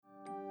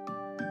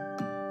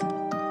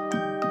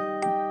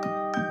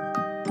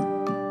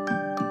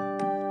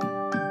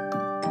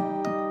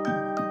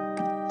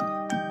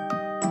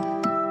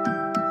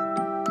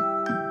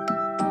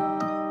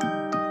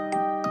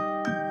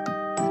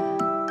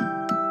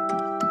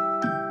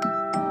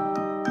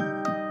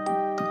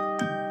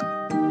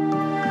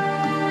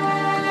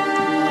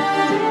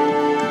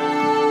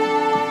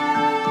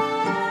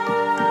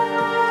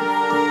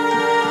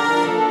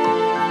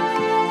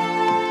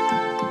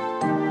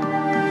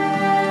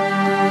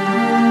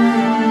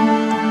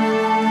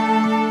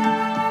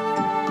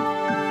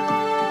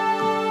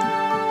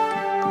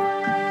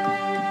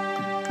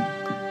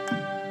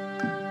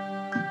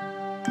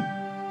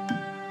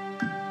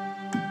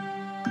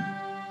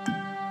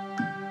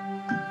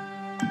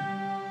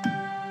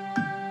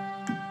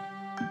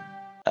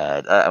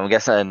I'm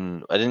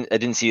guessing I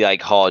didn't see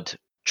like Hod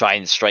try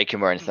and strike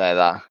him or anything like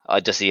that. I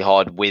just see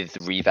Hod with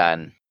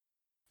Revan.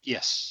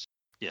 Yes.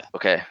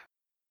 Okay.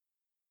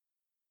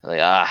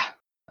 Like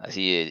I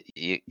see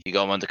you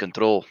got him under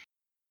control.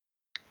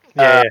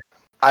 Yeah.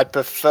 I'd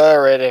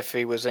prefer it if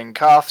he was in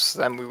cuffs.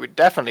 Then we would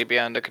definitely be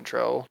under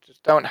control.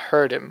 Just don't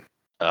hurt him.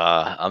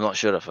 I'm not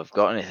sure if I've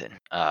got anything.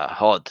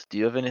 Hod, do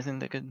you have anything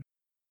that could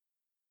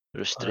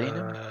restrain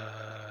him?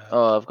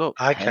 Oh, I've got.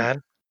 I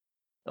can.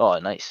 Oh,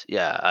 nice.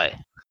 Yeah, I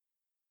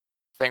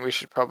think we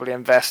should probably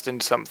invest in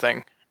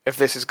something if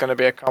this is going to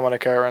be a common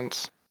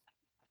occurrence.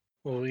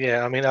 Well,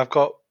 yeah. I mean, I've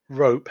got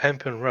rope,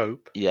 hempen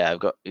rope. Yeah, I've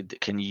got.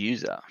 Can you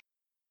use that?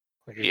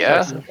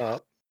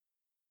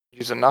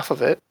 Use enough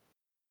of it.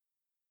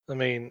 I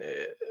mean,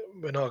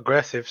 we're not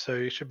aggressive, so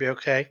you should be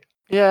okay.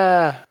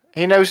 Yeah,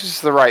 he knows this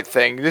is the right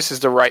thing. This is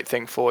the right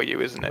thing for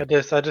you, isn't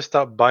it? I just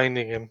start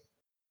binding him.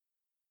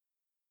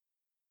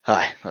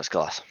 Hi, that's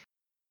class.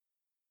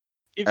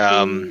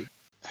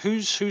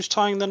 Who's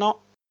tying the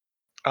knot?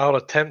 I'll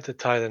attempt to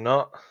tie the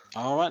knot.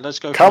 All right, let's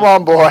go. Come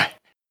on, boy.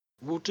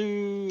 We'll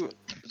do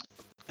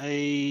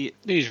a.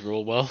 These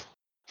roll well.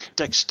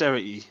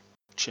 Dexterity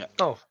check.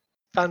 Oh,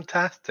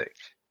 fantastic!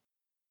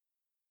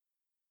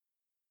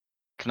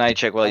 Can I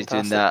check while he's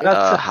doing that?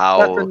 That's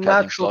how a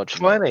natural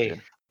 20.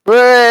 Hey,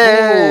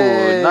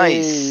 Ooh,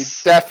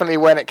 nice. Definitely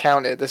when it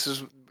counted. This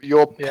is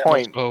your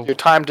point. Your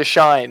time to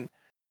shine.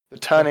 The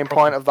turning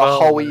point of the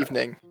whole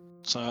evening.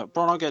 So,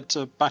 Bron, I'll get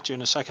back to you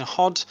in a second.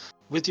 Hod,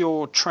 with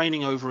your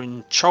training over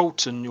in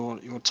Cholt and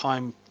your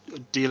time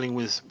dealing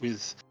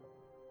with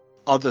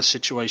other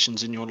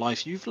situations in your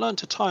life, you've learned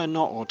to tie a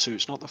knot or two.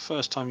 It's not the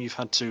first time you've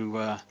had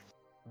to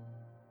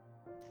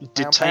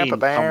detain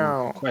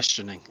from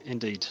questioning.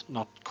 Indeed,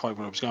 not quite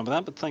where I was going with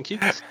that, but thank you.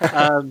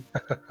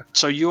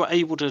 So you're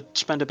able to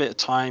spend a bit of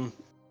time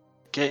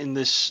getting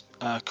this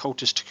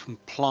cultist to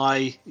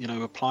comply,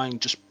 applying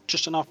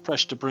just enough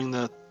pressure to bring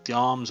the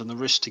arms and the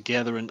wrists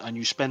together, and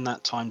you spend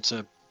that time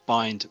to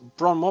bind.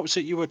 Bron, what was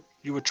it you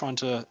were trying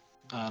to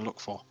look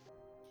for?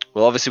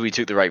 Well, obviously we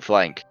took the right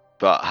flank,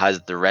 but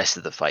has the rest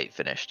of the fight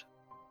finished?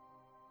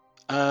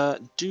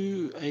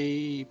 Do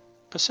a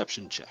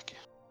perception check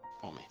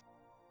for me.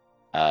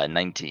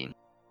 19.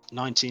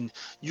 19.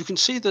 You can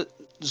see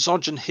that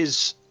Zodge and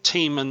his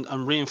team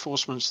and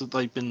reinforcements that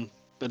they've been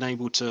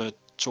able to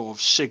sort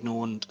of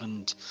signal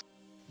and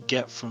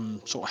get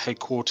from sort of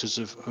headquarters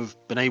have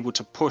been able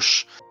to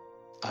push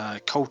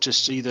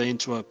cultists either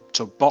into a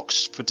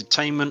box for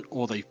detainment,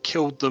 or they've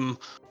killed them,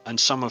 and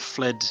some have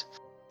fled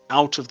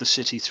out of the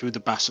city through the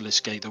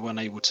Basilisk Gate. They weren't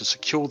able to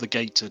secure the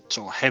gate to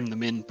sort of hem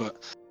them in,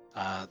 but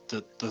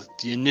the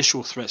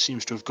initial threat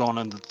seems to have gone,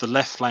 and the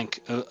left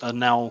flank are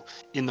now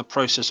in the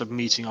process of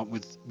meeting up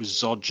with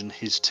Zodge and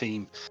his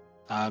team.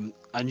 And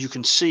you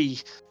can see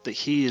that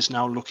he is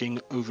now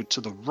looking over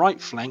to the right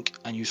flank,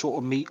 and you sort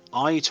of meet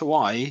eye to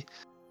eye,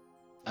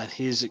 and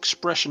his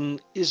expression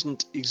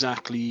isn't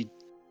exactly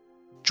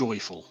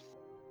joyful.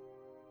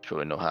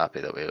 Probably not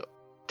happy that we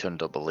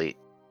turned up late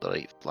the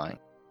right flank.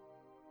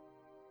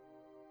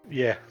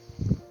 Yeah.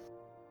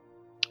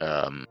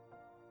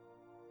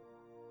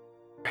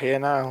 Here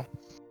now.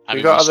 I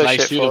mean, got other slice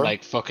shit through for them him.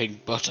 like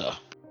fucking butter.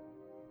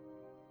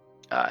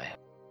 Aye.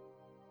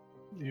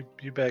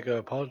 You better go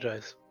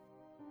apologize.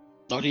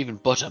 Not even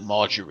butter,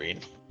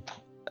 margarine.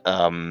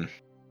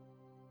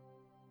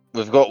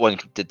 We've got one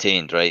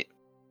detained, right?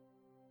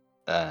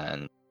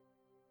 And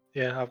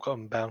Yeah, I've got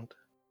him bound.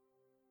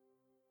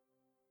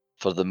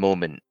 for the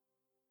moment,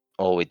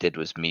 all we did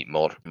was meet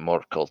more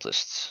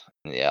cultists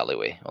in the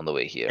alleyway on the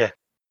way here. Yeah.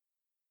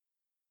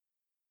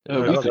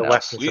 Oh, We've got the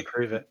weapons to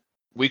prove it.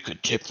 We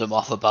could tip them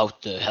off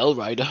about the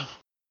Hellrider.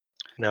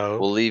 No.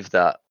 We'll leave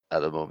that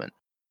at the moment.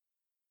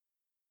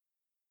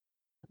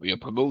 Your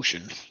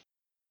promotion.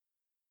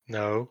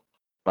 No.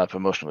 My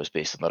promotion was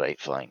based on the right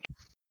flank.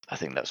 I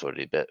think that's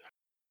already a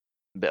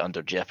bit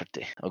under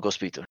jeopardy. I'll go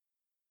speak to him.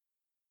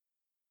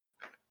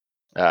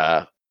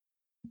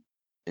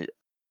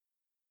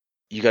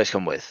 You guys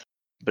come with.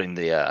 Bring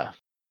the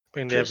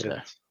prisoner.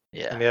 evidence.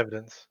 Yeah. And the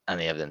evidence. And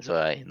the evidence,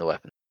 alright, the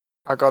weapon.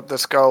 I got the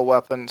skull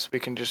weapons. We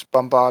can just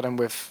bombard him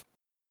with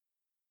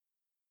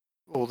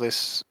all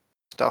this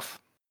stuff.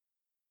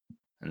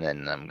 And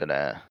then I'm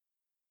gonna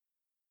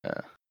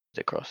get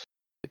across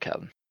the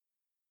cabin.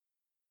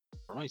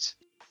 Right.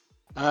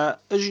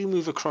 As you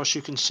move across,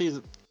 you can see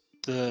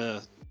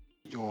that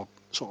your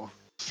sort of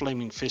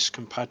flaming fist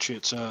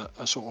compatriots are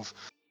sort of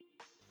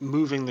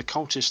moving the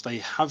cultists they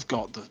have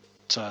got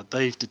that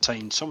they've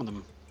detained. Some of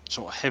them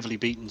sort of heavily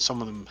beaten,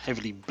 some of them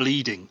heavily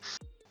bleeding,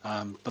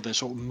 but they're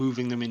sort of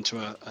moving them into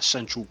a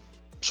central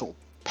sort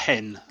of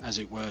pen, as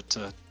it were,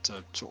 to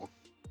sort of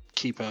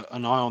keep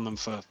an eye on them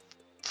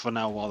for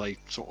now while they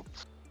sort of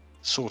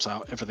sort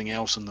out everything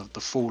else and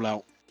the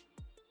fallout.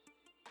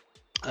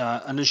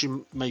 And as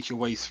you make your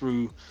way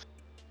through,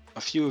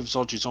 a few of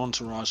Zodge's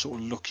entourage sort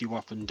of look you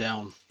up and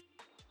down.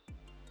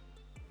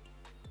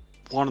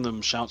 One of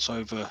them shouts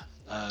over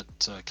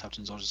to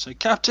Captain Zodge and say,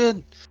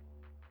 "Captain,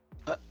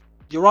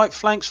 your right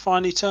flank's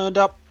finally turned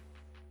up.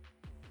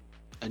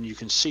 and you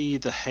can see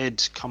the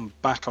head come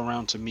back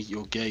around to meet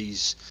your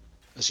gaze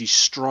as he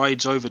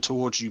strides over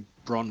towards you,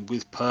 Bron,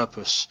 with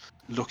purpose,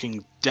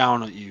 looking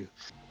down at you.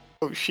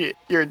 Oh shit,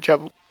 you're in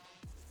trouble.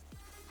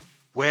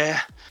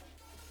 Where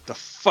the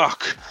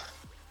fuck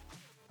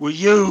were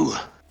you,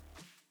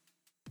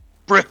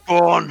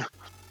 Brickborn?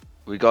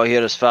 We got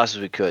here as fast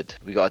as we could.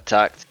 We got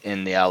attacked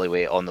in the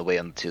alleyway on the way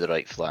onto the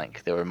right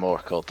flank. There were more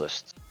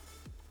cultists.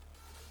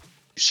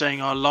 You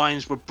saying our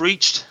lines were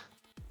breached?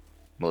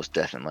 Most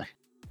definitely.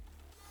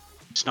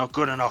 It's not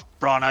good enough,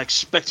 Bron. I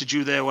expected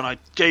you there when I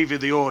gave you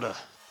the order.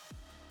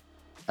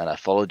 And I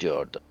followed your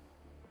order.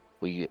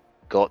 We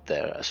got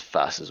there as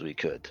fast as we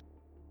could.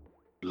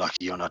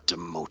 Lucky you're not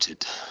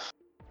demoted.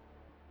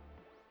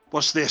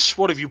 What's this?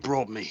 What have you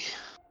brought me?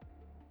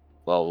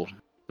 Well,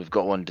 we've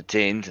got one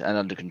detained and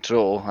under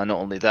control, and not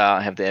only that,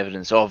 I have the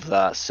evidence of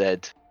that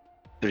said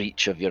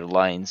breach of your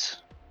lines.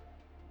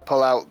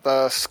 Pull out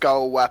the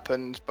skull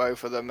weapons,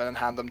 both of them, and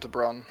hand them to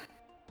Bron.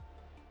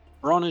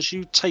 Bron, as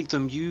you take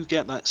them, you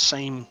get that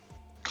same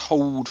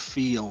cold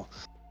feel,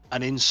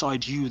 and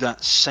inside you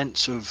that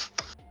sense of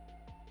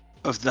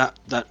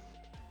that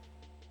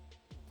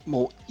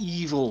more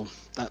evil,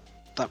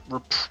 that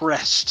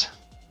repressed,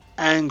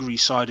 angry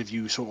side of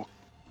you sort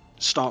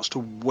of starts to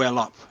well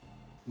up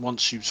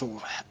once you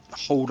sort of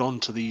hold on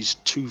to these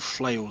two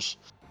flails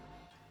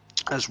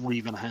as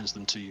Revan hands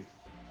them to you.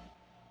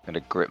 I'm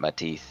gonna grit my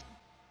teeth,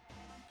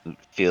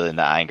 feeling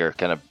that anger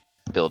kind of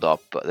build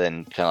up, but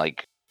then kind of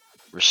like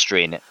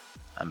restrain it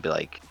and be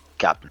like,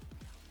 Captain,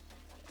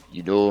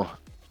 you know,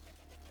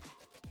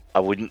 I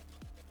wouldn't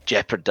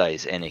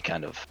jeopardize any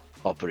kind of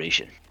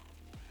operation.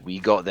 We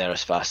got there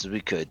as fast as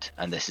we could,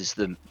 and this is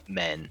the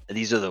men.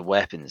 These are the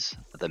weapons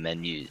that the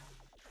men use.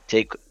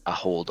 Take a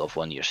hold of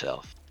one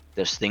yourself.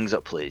 There's things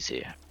at play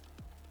here.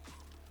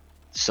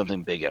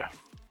 Something bigger.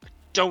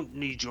 Don't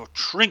need your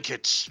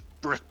trinkets,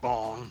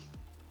 Brickborn.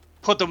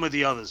 Put them with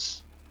the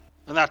others.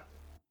 And that...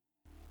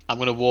 I'm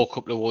going to walk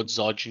up towards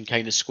Zodge and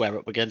kind of square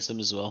up against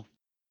him as well.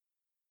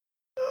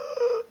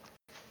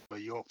 For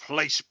your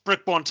place,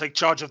 Brickborn, take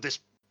charge of this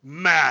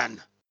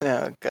man.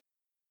 Yeah, okay.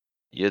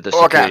 You're the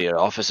superior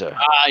officer.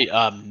 I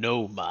am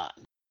no man.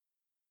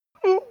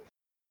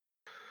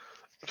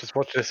 Just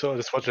watch this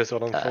one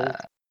unfold.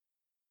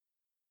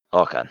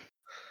 Håkan.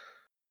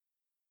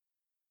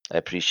 I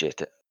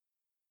appreciate it.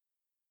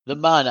 The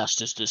man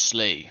asked us to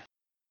slay.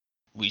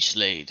 We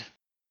slayed.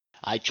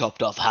 I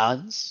chopped off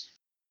hands.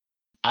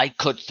 I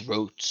cut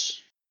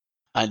throats.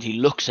 And he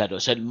looks at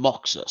us and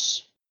mocks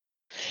us.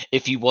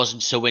 If he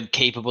wasn't so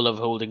incapable of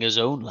holding his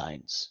own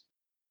lines,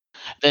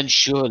 then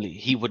surely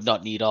he would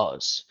not need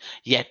ours.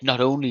 Yet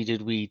not only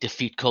did we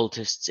defeat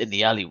cultists in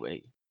the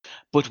alleyway,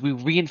 but we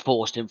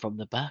reinforced him from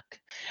the back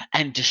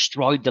and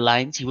destroyed the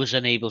lines he was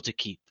unable to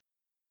keep.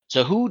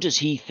 So who does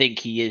he think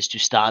he is to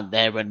stand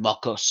there and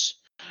mock us,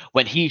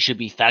 when he should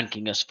be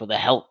thanking us for the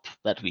help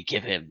that we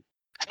give him?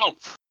 Help,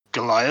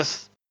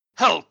 Goliath.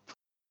 Help!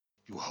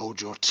 You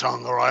hold your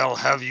tongue or I'll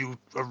have you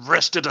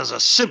arrested as a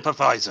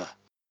sympathizer.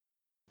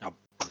 Now,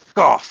 back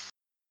off.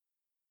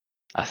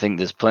 I think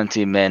there's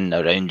plenty of men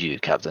around you,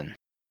 Captain,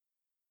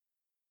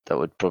 that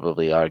would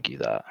probably argue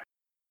that.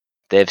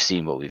 They've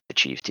seen what we've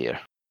achieved here.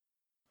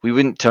 We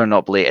wouldn't turn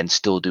up late and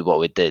still do what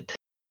we did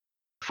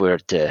if we were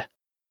to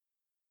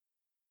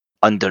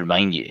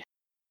undermine you.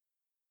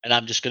 And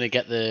I'm just going to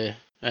get the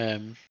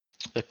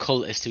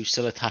cultist who's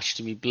still attached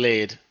to me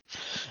blade,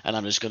 and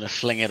I'm just going to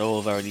fling it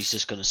over, and he's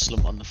just going to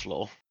slump on the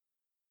floor.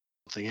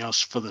 Nothing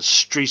else for the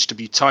streets to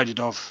be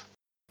tidied of.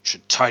 You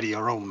should tidy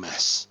your own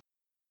mess.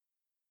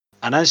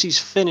 And as he's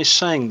finished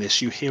saying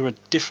this, you hear a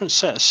different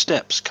set of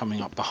steps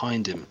coming up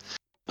behind him.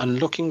 And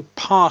looking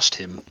past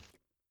him,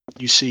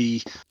 you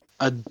see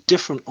a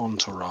different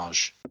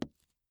entourage.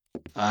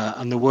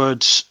 And the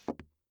words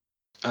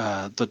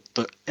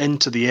that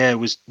enter the air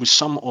with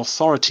some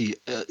authority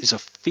is a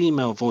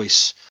female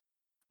voice.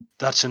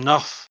 That's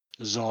enough,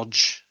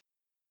 Zodge.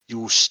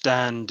 You'll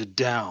stand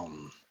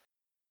down.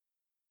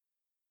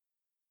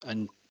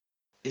 And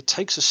it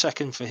takes a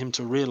second for him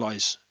to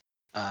realize,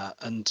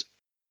 and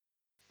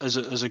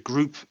as a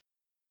group,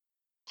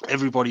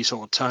 everybody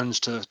sort of turns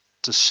to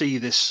see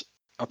this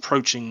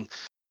approaching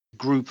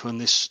group and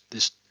this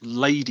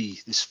lady,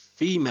 this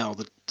female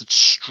that's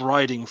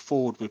striding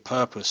forward with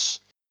purpose.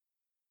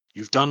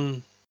 You've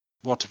done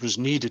what was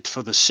needed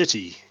for the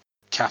city,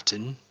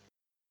 Captain.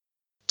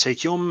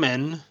 Take your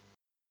men,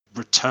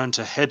 return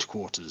to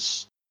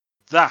headquarters.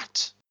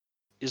 That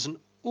is an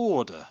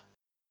order.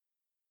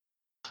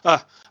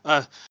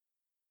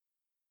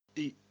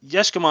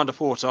 Yes, Commander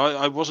Porter.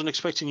 I wasn't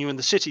expecting you in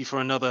the city for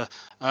another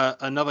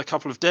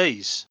couple of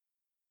days.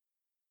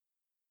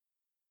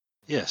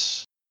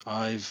 Yes,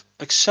 I've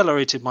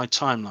accelerated my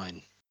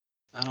timeline,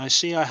 and I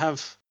see I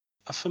have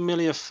a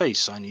familiar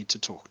face I need to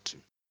talk to.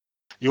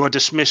 You are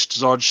dismissed,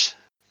 Zodge.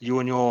 You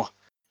and your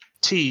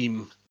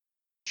team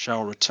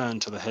shall return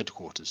to the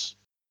headquarters.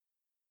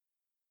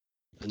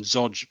 And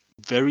Zodge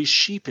very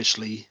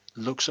sheepishly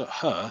looks at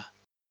her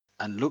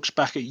and looks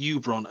back at you,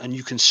 Bron, and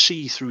you can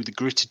see through the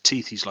gritted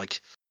teeth. He's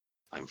like,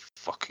 I'm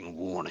fucking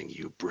warning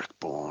you,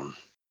 Brickborn.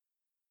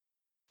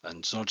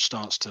 And Zod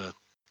starts to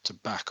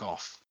back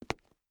off.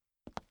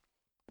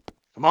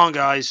 Come on,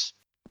 guys!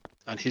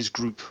 And his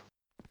group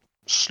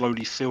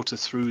slowly filter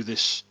through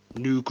this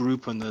new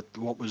group and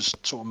what was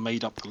sort of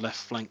made up the left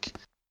flank.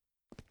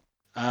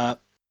 Hod,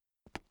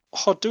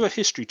 do a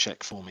history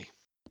check for me.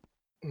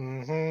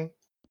 Mm-hmm.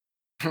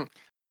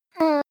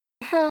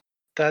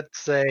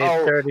 That's a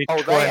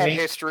 30-20. They had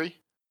history.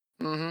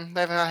 Mm-hmm.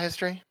 They've had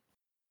history.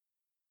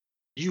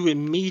 You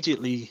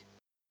immediately,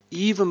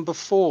 even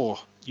before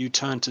you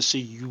turn to see,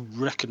 you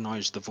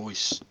recognize the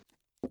voice.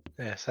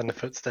 Yes, and the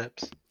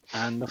footsteps.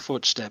 And the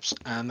footsteps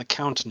and the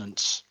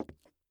countenance.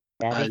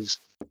 Daddy? As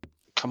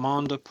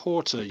Commander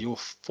Porter, your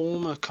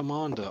former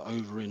commander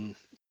over in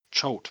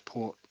Chult,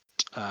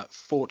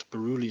 Fort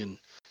Berulian,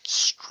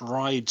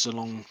 strides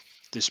along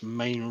this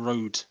main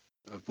road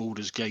of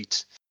Baldur's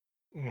Gate.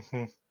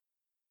 Mm-hmm.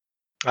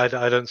 I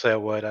don't say a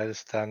word, I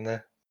just stand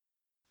there.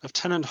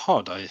 Lieutenant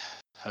Hod, I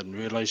hadn't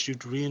realized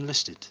you'd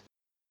re-enlisted.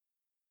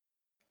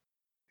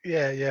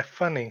 Yeah,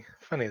 funny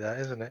that,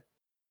 isn't it?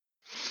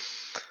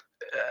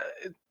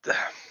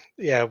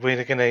 Yeah,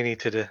 we're gonna need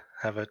to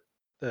have a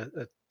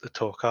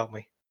talk, aren't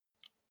we?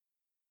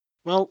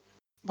 Well,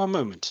 one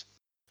moment.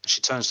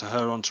 She turns to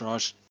her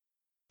entourage.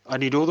 I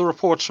need all the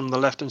reports from the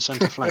left and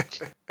centre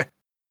flank.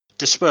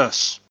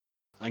 Disperse,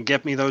 and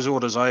get me those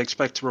orders. I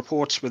expect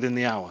reports within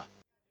the hour.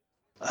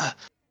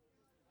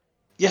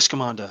 Yes,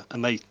 Commander.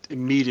 And they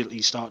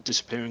immediately start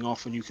disappearing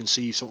off, and you can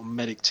see sort of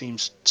medic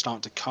teams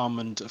start to come,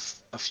 and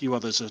a few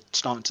others are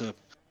starting to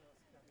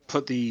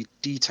put the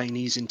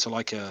detainees into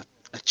like a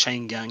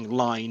chain gang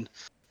line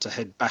to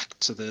head back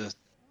to the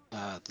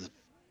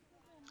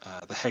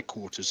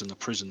headquarters and the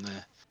prison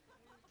there.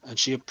 And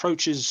she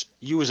approaches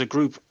you as a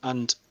group,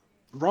 and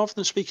rather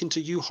than speaking to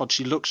you, Hod,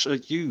 she looks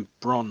at you,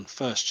 Bron,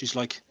 first. She's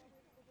like,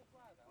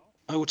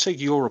 I will take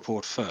your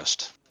report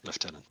first,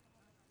 Lieutenant.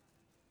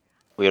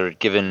 We are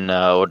given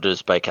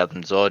orders by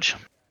Captain Zodge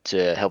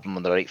to help him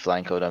on the right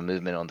flank on a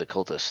movement on the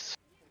cultists.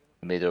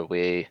 We made our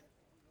way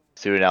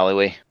through an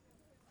alleyway,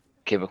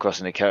 came across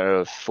an encounter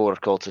of 4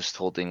 cultists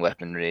holding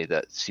weaponry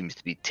that seems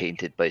to be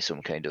tainted by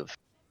some kind of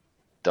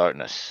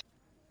darkness.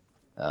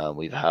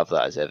 We have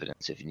that as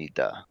evidence if you need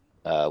that.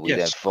 We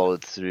then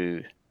followed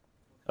through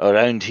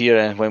around here,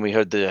 and when we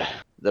heard the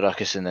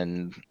ruckus, and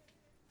then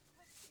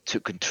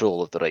took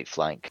control of the right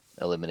flank,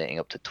 eliminating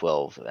up to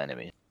 12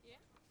 enemies.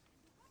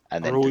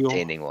 And then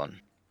detaining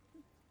one.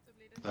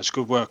 That's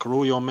good work. Are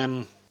all your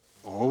men,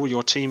 or all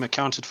your team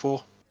accounted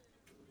for?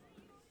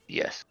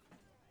 Yes.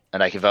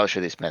 And I can vouch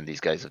for these men.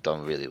 These guys have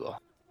done really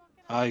well.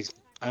 I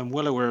am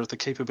well aware of the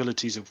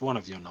capabilities of one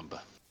of your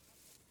number.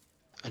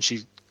 And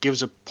she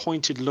gives a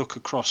pointed look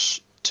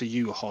across to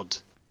you, Hod,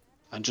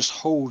 and just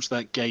holds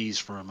that gaze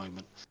for a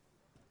moment.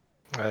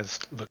 I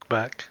just look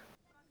back.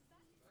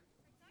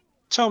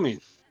 Tell me,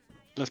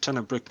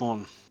 Lieutenant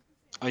Brickborn,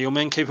 are your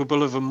men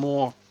capable of a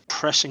more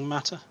pressing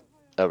matter?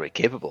 Are we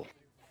capable?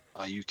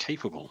 Are you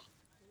capable?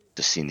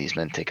 Just seen these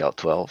men take out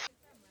 12.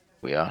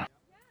 We are.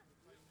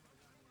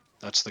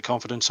 That's the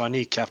confidence I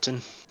need,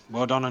 Captain.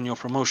 Well done on your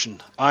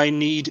promotion. I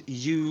need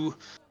you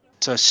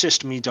to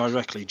assist me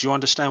directly. Do you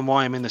understand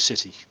why I'm in the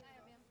city?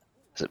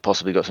 Has it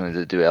possibly got something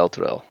to do with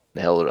Elturel,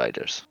 the Hell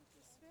Riders?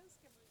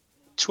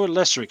 To a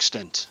lesser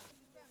extent.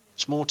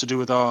 It's more to do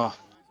with our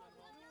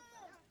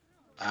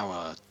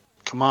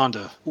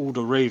commander,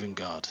 Alder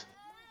Ravengard.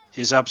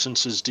 His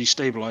absence has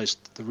destabilized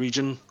the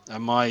region,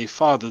 and my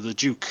father, the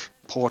Duke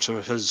Porter,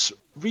 has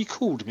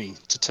recalled me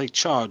to take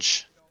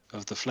charge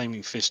of the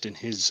Flaming Fist in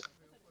his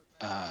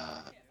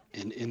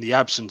in the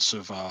absence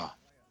of our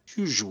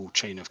usual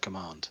chain of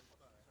command.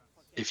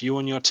 If you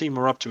and your team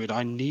are up to it,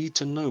 I need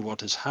to know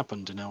what has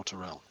happened in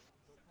Elturel.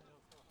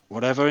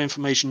 Whatever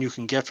information you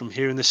can get from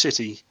here in the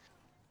city,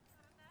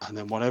 and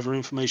then whatever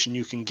information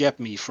you can get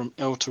me from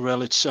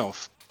Elturel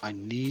itself, I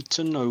need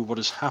to know what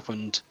has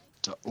happened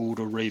to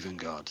Alder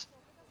Ravengard.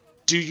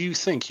 Do you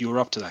think you're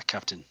up to that,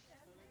 Captain?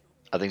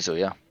 I think so,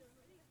 yeah.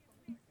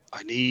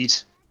 I need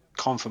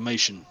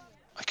confirmation.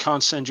 I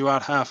can't send you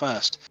out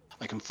half-assed.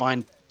 I can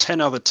find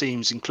 10 other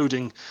teams,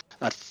 including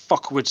that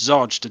fuckwit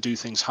Zodge, to do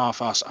things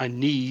half-assed. I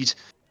need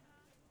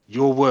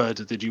your word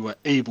that you are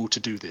able to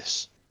do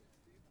this.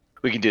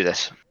 We can do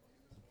this.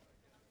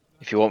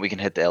 If you want, we can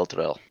hit the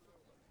Elturel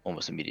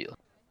almost immediately.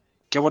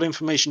 Get what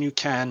information you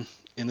can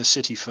in the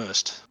city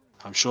first.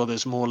 I'm sure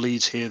there's more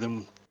leads here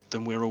than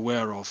we're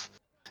aware of.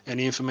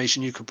 Any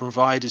information you can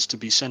provide is to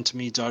be sent to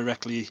me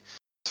directly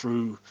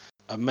through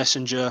a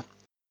messenger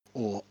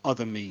or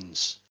other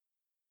means.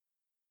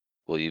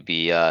 Will you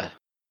be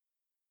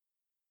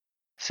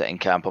setting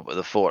camp up at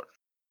the fort?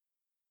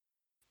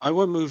 I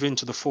won't move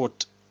into the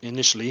fort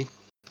initially.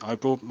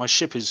 My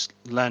ship is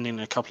landing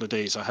in a couple of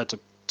days. I had to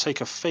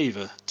take a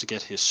favor to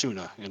get here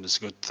sooner, and it's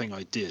a good thing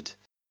I did.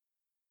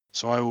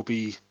 So I will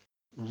be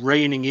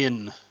reining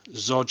in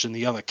Zodge and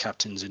the other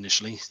captains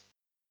initially.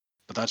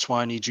 But that's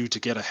why I need you to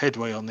get a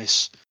headway on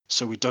this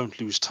so we don't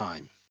lose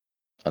time.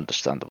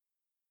 Understandable.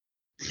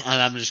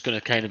 And I'm just going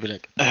to kind of be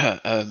like,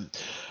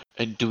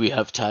 And do we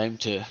have time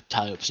to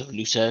tie up some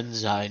loose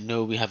ends? I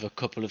know we have a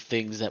couple of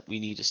things that we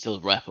need to still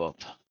wrap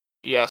up.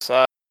 Yes,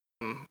 I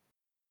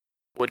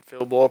would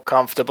feel more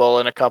comfortable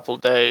in a couple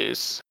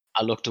days.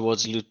 I look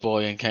towards Loot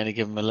Boy and kind of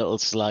give him a little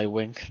sly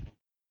wink.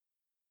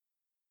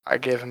 I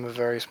give him a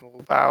very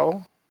small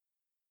bow.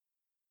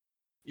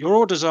 Your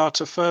orders are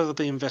to further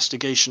the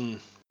investigation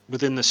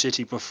within the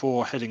city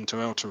before heading to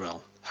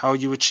Elturel. How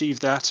you achieve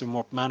that and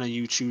what manner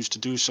you choose to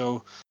do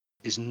so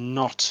is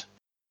not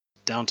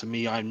down to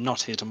me. I'm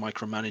not here to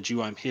micromanage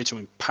you. I'm here to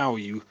empower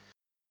you,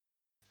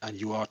 and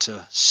you are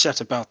to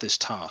set about this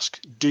task.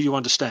 Do you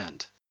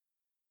understand?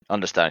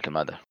 Understand,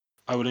 Commander.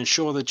 I will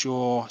ensure that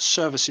your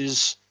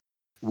services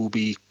will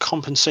be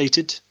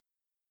compensated,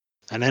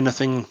 and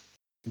anything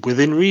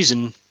within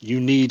reason you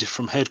need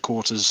from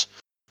headquarters,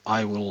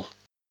 I will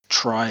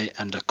try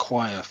and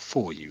acquire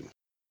for you.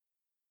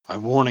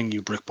 I'm warning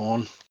you,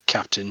 Brickborn,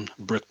 Captain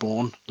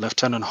Brickborn,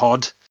 Lieutenant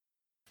Hod,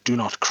 do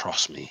not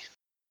cross me.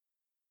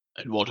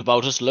 And what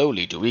about us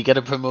lowly? Do we get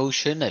a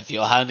promotion if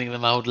you're handing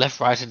them out left,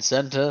 right, and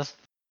centre?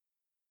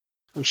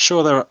 I'm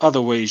sure there are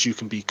other ways you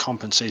can be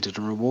compensated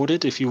and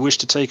rewarded. If you wish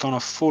to take on a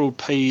full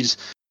paid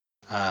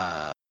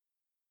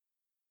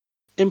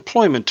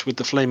employment with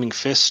the Flaming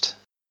Fist,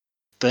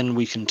 then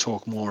we can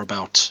talk more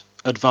about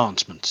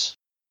advancements.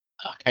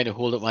 I kind of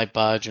hold up my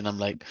badge and I'm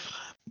like,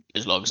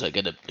 as long as I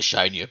get a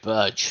shinier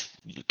badge,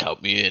 you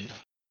count me in.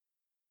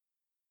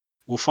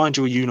 We'll find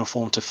you a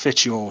uniform to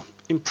fit your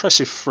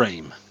impressive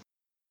frame.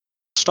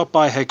 Stop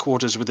by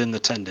headquarters within the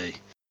 10-day,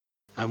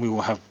 and we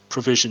will have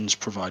provisions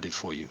provided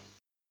for you.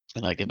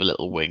 And I give a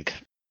little wink.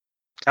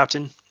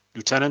 Captain,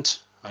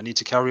 Lieutenant, I need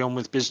to carry on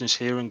with business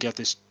here and get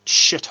this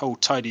shithole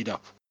tidied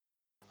up.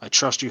 I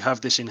trust you have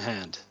this in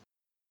hand.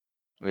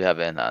 We have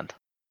it in hand.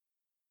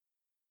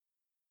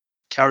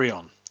 Carry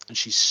on. And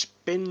she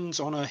spins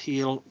on her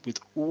heel with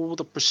all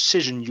the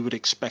precision you would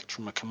expect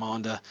from a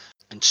commander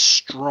and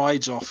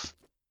strides off.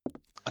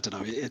 I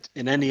don't know,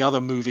 in any other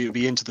movie it would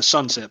be Into the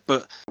Sunset,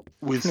 but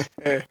with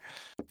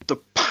the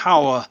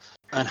power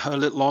and her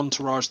little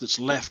entourage that's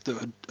left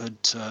that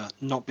had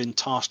not been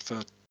tasked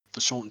for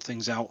sorting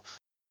things out,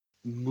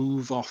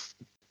 move off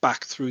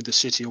back through the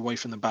city away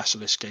from the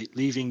Basilisk Gate,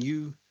 leaving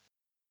you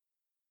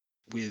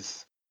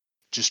with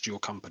just your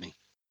company.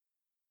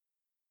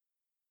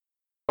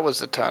 That was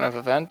the turn of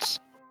events.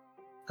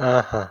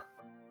 Uh-huh.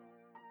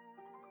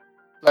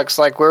 Looks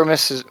like we're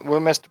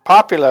Mr.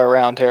 Popular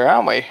around here,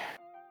 aren't we?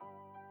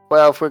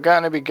 Well, if we're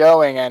going to be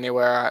going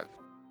anywhere,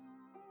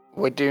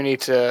 we do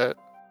need to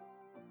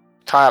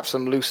tie up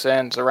some loose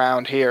ends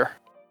around here.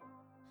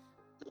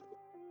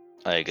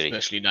 I agree.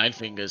 Especially Nine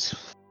Fingers.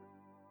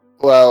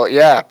 Well,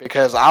 yeah,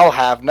 because I'll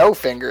have no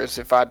fingers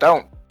if I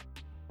don't.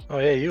 Oh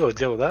yeah, you gotta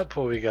deal with that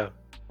before we go.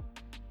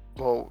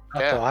 Well, I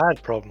yeah. thought I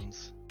had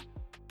problems.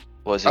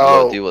 What's he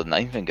got to deal with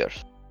Nine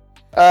Fingers?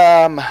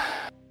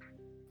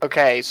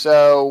 Okay,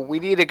 so we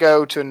need to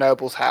go to a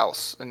noble's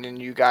house, and then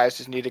you guys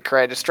just need to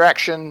create a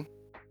distraction,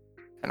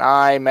 and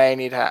I may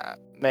need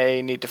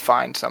to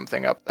find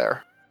something up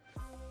there.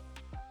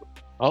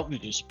 Oh, we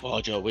just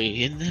barge our way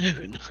in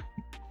there and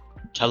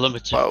tell them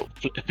it's Well,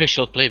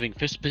 official Flaming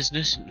Fist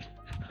business and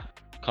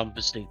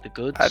compensate the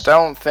goods. I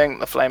don't think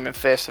the Flaming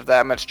Fist have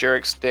that much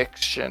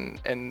jurisdiction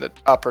in the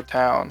upper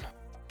town.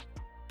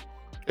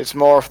 It's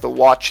more of the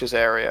Watches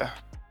area.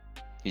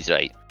 He's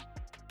right.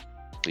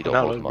 We don't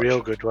That hold looked much.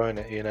 real good, won't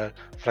it? You know,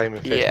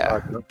 flaming fish Yeah.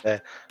 driving up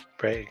there,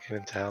 breaking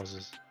into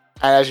houses.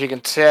 And as you can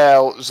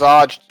tell,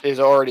 Zod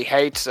already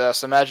hates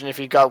us. Imagine if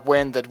he got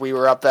wind that we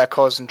were up there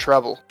causing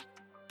trouble.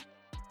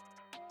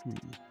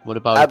 What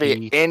about That'd if be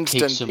we take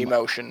instant some,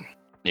 emotion.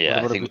 Yeah,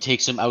 I what if we think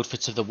take some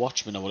outfits of the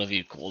Watchmen or whatever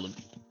you call them?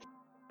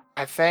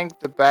 I think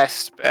the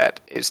best bet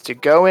is to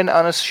go in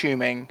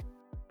unassuming,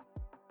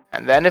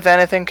 and then if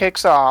anything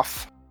kicks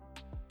off,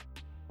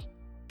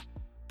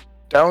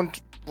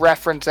 don't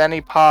reference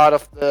any part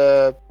of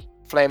the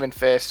Flaming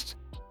Fist.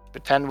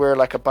 Pretend we're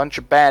like a bunch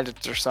of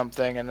bandits or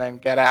something, and then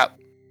get out.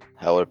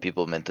 how are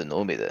people meant to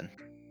know me then?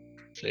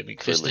 Flaming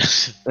Clearly.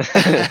 Fist.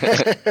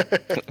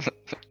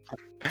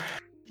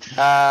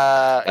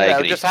 I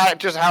agree.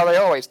 Just how they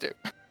always do.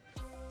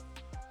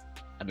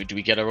 I mean, do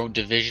we get our own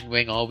division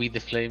wing? Are we the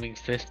Flaming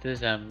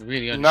Fisters? I'm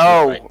really unsure.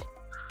 No, right?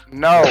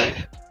 no.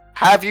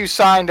 Have you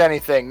signed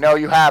anything? No,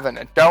 you haven't.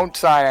 And don't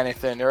sign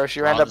anything, or else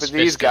you end up with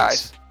Bronze these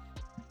Fisters. guys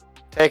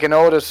taking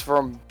orders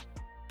from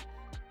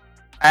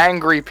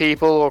angry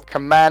people or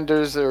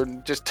commanders, or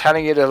just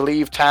telling you to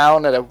leave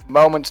town at a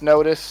moment's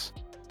notice.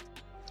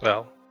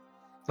 Well,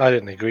 I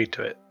didn't agree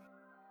to it.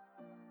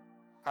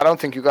 I don't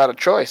think you got a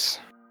choice.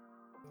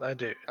 I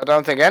do. I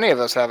don't think any of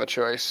us have a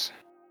choice.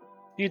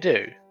 You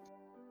do.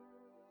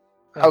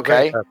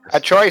 Okay, a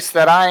choice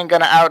that I ain't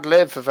gonna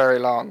outlive for very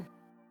long.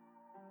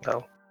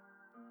 No.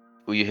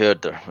 Well, you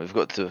heard her. We've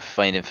got to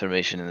find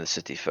information in the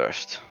city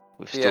first.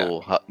 We Yeah.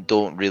 still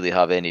don't really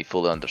have any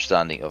full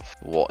understanding of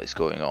what is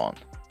going on.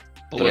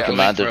 But For we're the going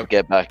commander for to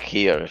get back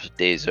here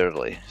days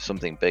early,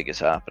 something big is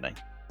happening.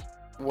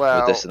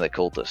 Well, with this and the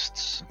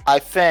cultists. I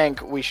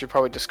think we should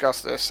probably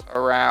discuss this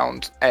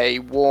around a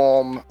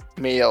warm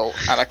meal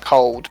and a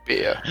cold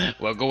beer.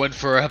 We're going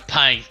for a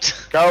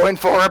pint. Going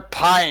for a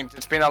pint.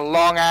 It's been a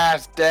long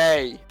ass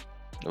day.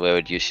 Where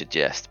would you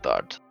suggest,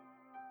 Bard?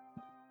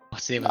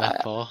 What's the name of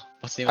that bar?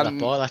 What's the name of that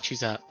bar that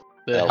she's at?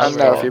 The Elf I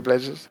know a Song. few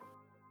places.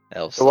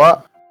 Elf The song.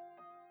 what?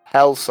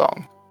 Hell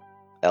Song.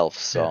 Elf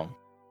song.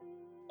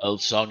 old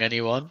song,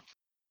 anyone?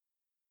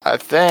 I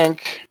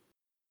think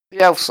the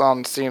Elf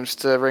Song seems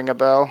to ring a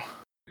bell.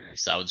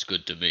 Sounds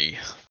good to me.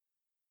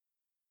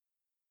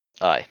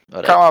 Aye.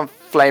 Alright. Come on,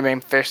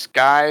 flaming fist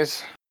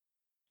guys.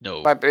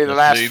 No. Might be the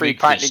last flaming free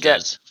pint you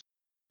get. fisters.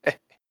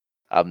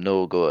 I'm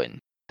no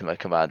going to my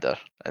commander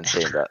and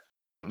saying that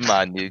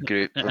my new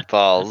group of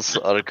pals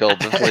are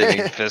called the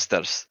Flaming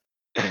Fisters.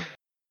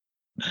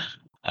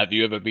 Have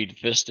you ever been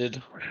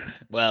fisted?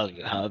 Well,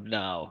 you have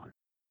now.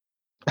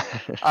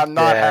 I'm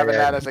not Yeah, having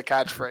yeah. that as a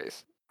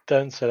catchphrase.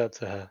 Don't say that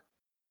to her.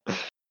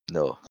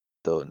 No,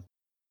 don't.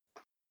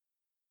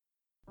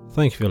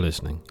 Thank you for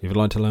listening. If you'd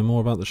like to learn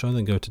more about the show,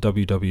 then go to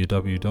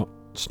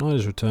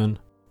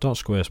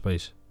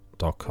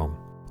www.snydersreturn.squarespace.com.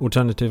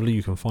 Alternatively,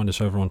 you can find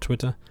us over on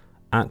Twitter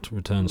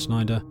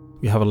 @ReturnSnyder.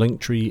 We have a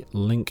Linktree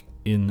link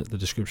in the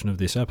description of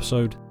this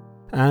episode.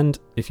 And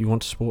if you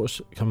want to support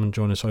us, come and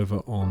join us over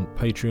on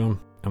Patreon.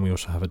 And we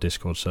also have a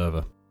Discord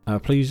server.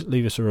 Please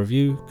leave us a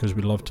review because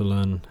we'd love to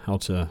learn how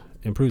to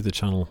improve the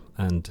channel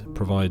and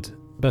provide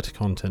better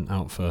content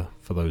out for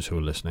those who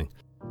are listening.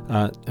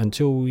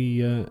 Until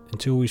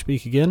we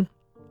speak again,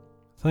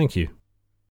 thank you.